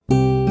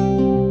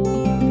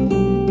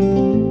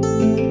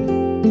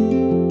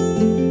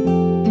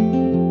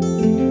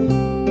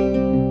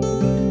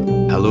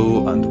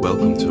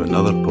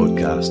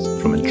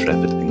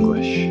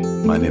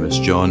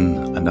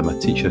John and I'm a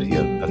teacher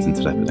here at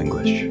Intrepid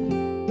English.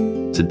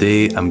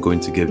 Today I'm going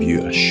to give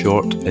you a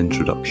short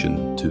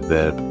introduction to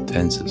verb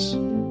tenses.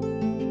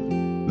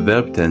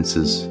 Verb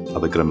tenses are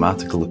the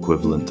grammatical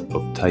equivalent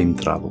of time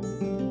travel.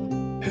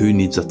 Who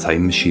needs a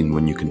time machine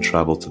when you can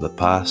travel to the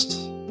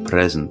past,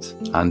 present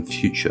and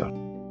future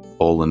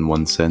all in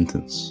one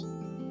sentence?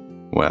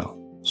 Well,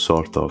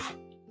 sort of.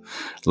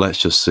 Let's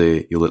just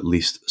say you'll at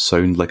least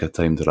sound like a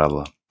time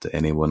traveller to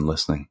anyone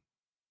listening.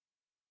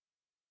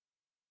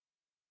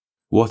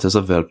 What is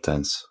a verb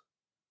tense?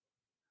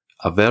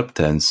 A verb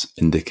tense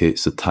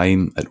indicates the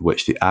time at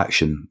which the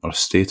action or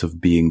state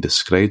of being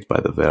described by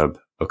the verb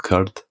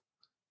occurred,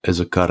 is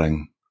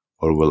occurring,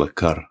 or will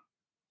occur.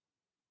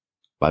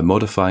 By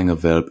modifying a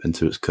verb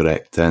into its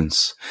correct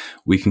tense,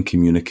 we can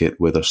communicate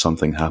whether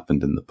something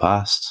happened in the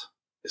past,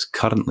 is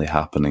currently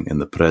happening in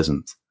the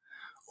present,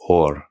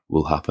 or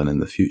will happen in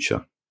the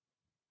future.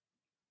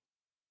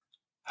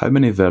 How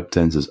many verb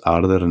tenses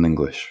are there in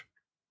English?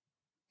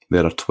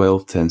 There are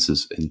 12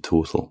 tenses in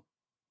total.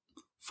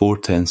 4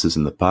 tenses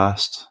in the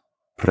past,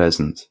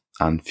 present,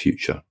 and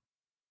future.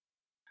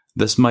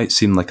 This might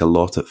seem like a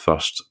lot at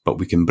first, but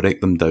we can break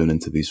them down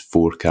into these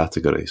 4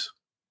 categories.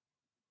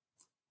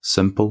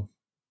 Simple,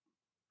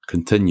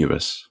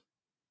 continuous,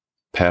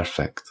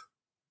 perfect,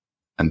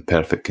 and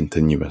perfect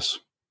continuous.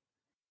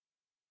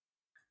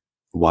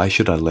 Why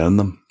should I learn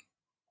them?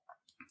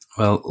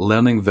 Well,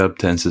 learning verb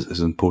tenses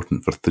is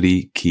important for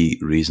 3 key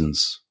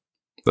reasons.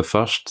 The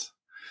first,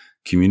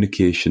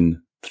 communication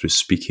through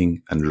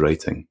speaking and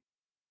writing.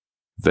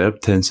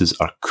 Verb tenses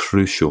are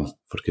crucial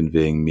for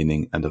conveying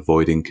meaning and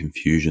avoiding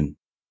confusion.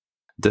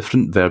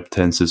 Different verb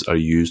tenses are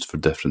used for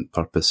different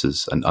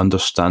purposes, and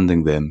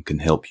understanding them can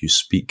help you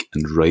speak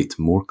and write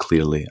more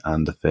clearly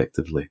and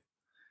effectively.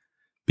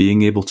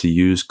 Being able to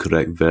use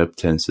correct verb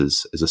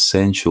tenses is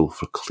essential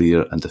for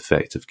clear and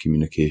effective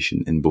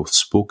communication in both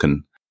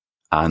spoken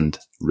and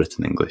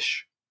written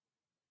English.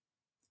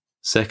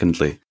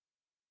 Secondly,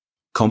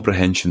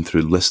 comprehension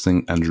through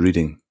listening and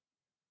reading.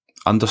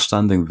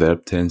 Understanding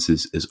verb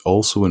tenses is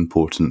also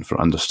important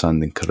for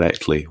understanding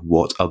correctly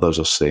what others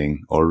are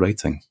saying or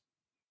writing.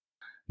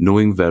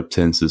 Knowing verb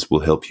tenses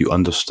will help you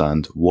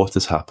understand what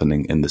is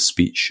happening in the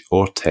speech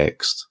or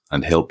text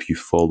and help you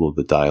follow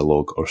the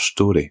dialogue or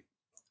story.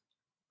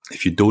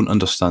 If you don't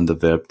understand the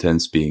verb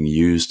tense being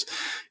used,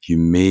 you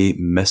may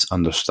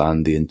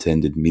misunderstand the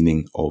intended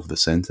meaning of the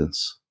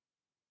sentence.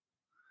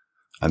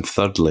 And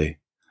thirdly,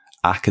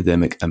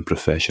 academic and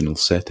professional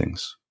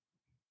settings.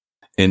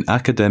 In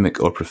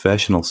academic or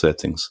professional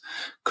settings,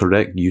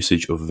 correct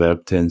usage of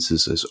verb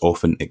tenses is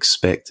often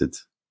expected.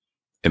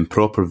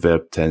 Improper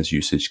verb tense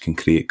usage can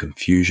create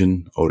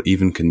confusion or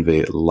even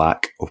convey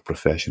lack of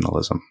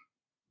professionalism.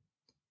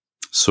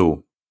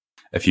 So,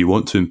 if you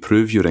want to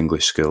improve your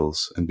English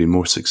skills and be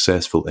more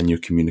successful in your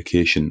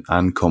communication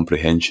and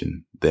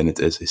comprehension, then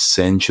it is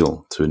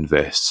essential to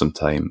invest some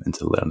time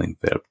into learning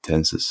verb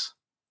tenses.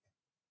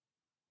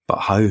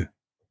 But how?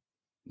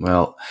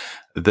 Well,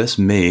 this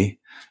May,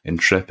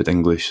 Intrepid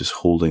English is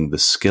holding the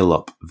Skill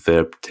Up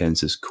Verb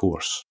Tenses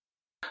course.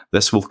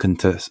 This will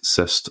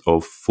consist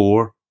of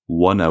 4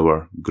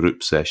 one-hour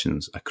group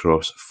sessions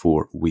across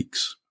 4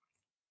 weeks.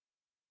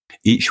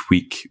 Each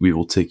week, we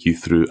will take you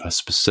through a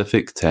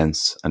specific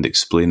tense and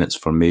explain its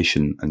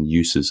formation and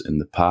uses in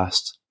the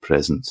past,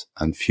 present,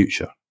 and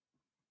future.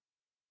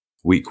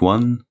 Week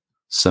 1,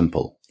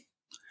 simple.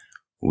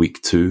 Week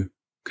 2,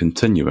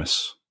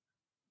 continuous.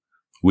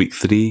 Week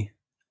 3,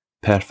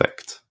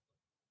 perfect.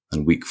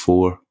 And week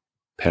 4,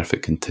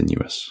 perfect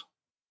continuous.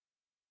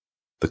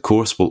 The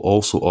course will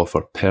also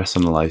offer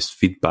personalised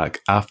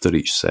feedback after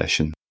each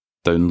session,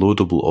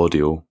 downloadable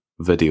audio,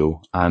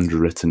 video, and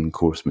written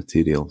course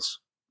materials.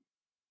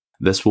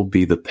 This will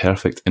be the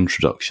perfect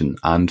introduction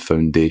and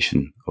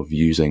foundation of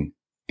using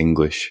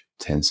English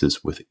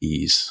tenses with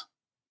ease.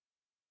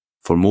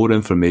 For more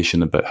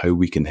information about how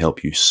we can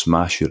help you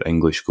smash your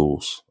English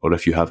goals, or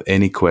if you have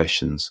any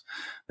questions,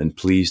 then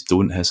please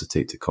don't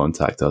hesitate to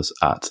contact us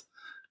at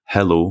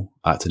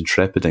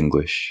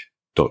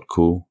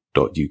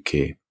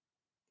hello@intrepidenglish.co.uk.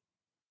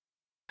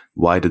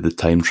 Why did the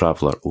time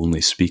traveller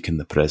only speak in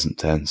the present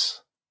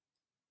tense?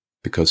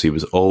 Because he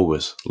was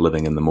always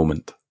living in the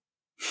moment.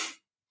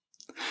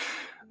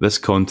 This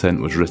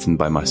content was written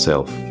by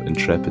myself,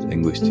 Intrepid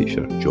English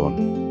teacher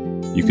John.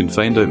 You can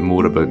find out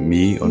more about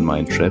me on my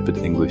Intrepid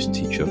English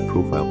teacher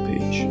profile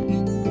page.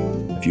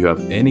 If you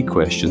have any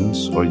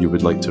questions or you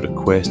would like to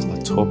request a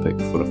topic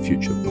for a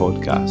future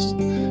podcast,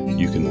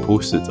 you can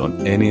post it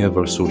on any of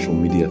our social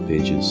media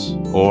pages,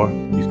 or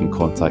you can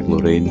contact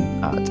Lorraine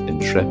at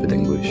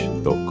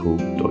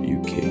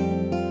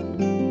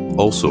intrepidenglish.co.uk.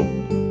 Also,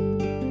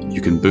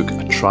 you can book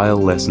a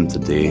trial lesson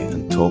today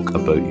and talk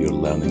about your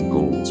learning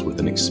goals with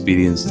an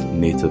experienced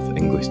native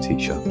English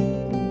teacher.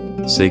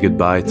 Say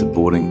goodbye to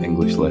boring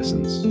English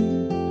lessons.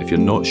 If you're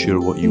not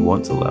sure what you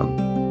want to learn,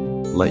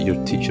 let your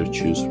teacher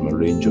choose from a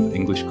range of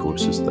English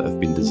courses that have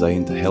been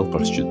designed to help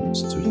our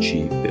students to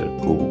achieve their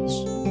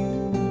goals.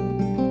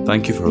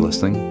 Thank you for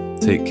listening,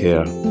 take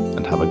care,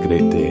 and have a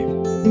great day.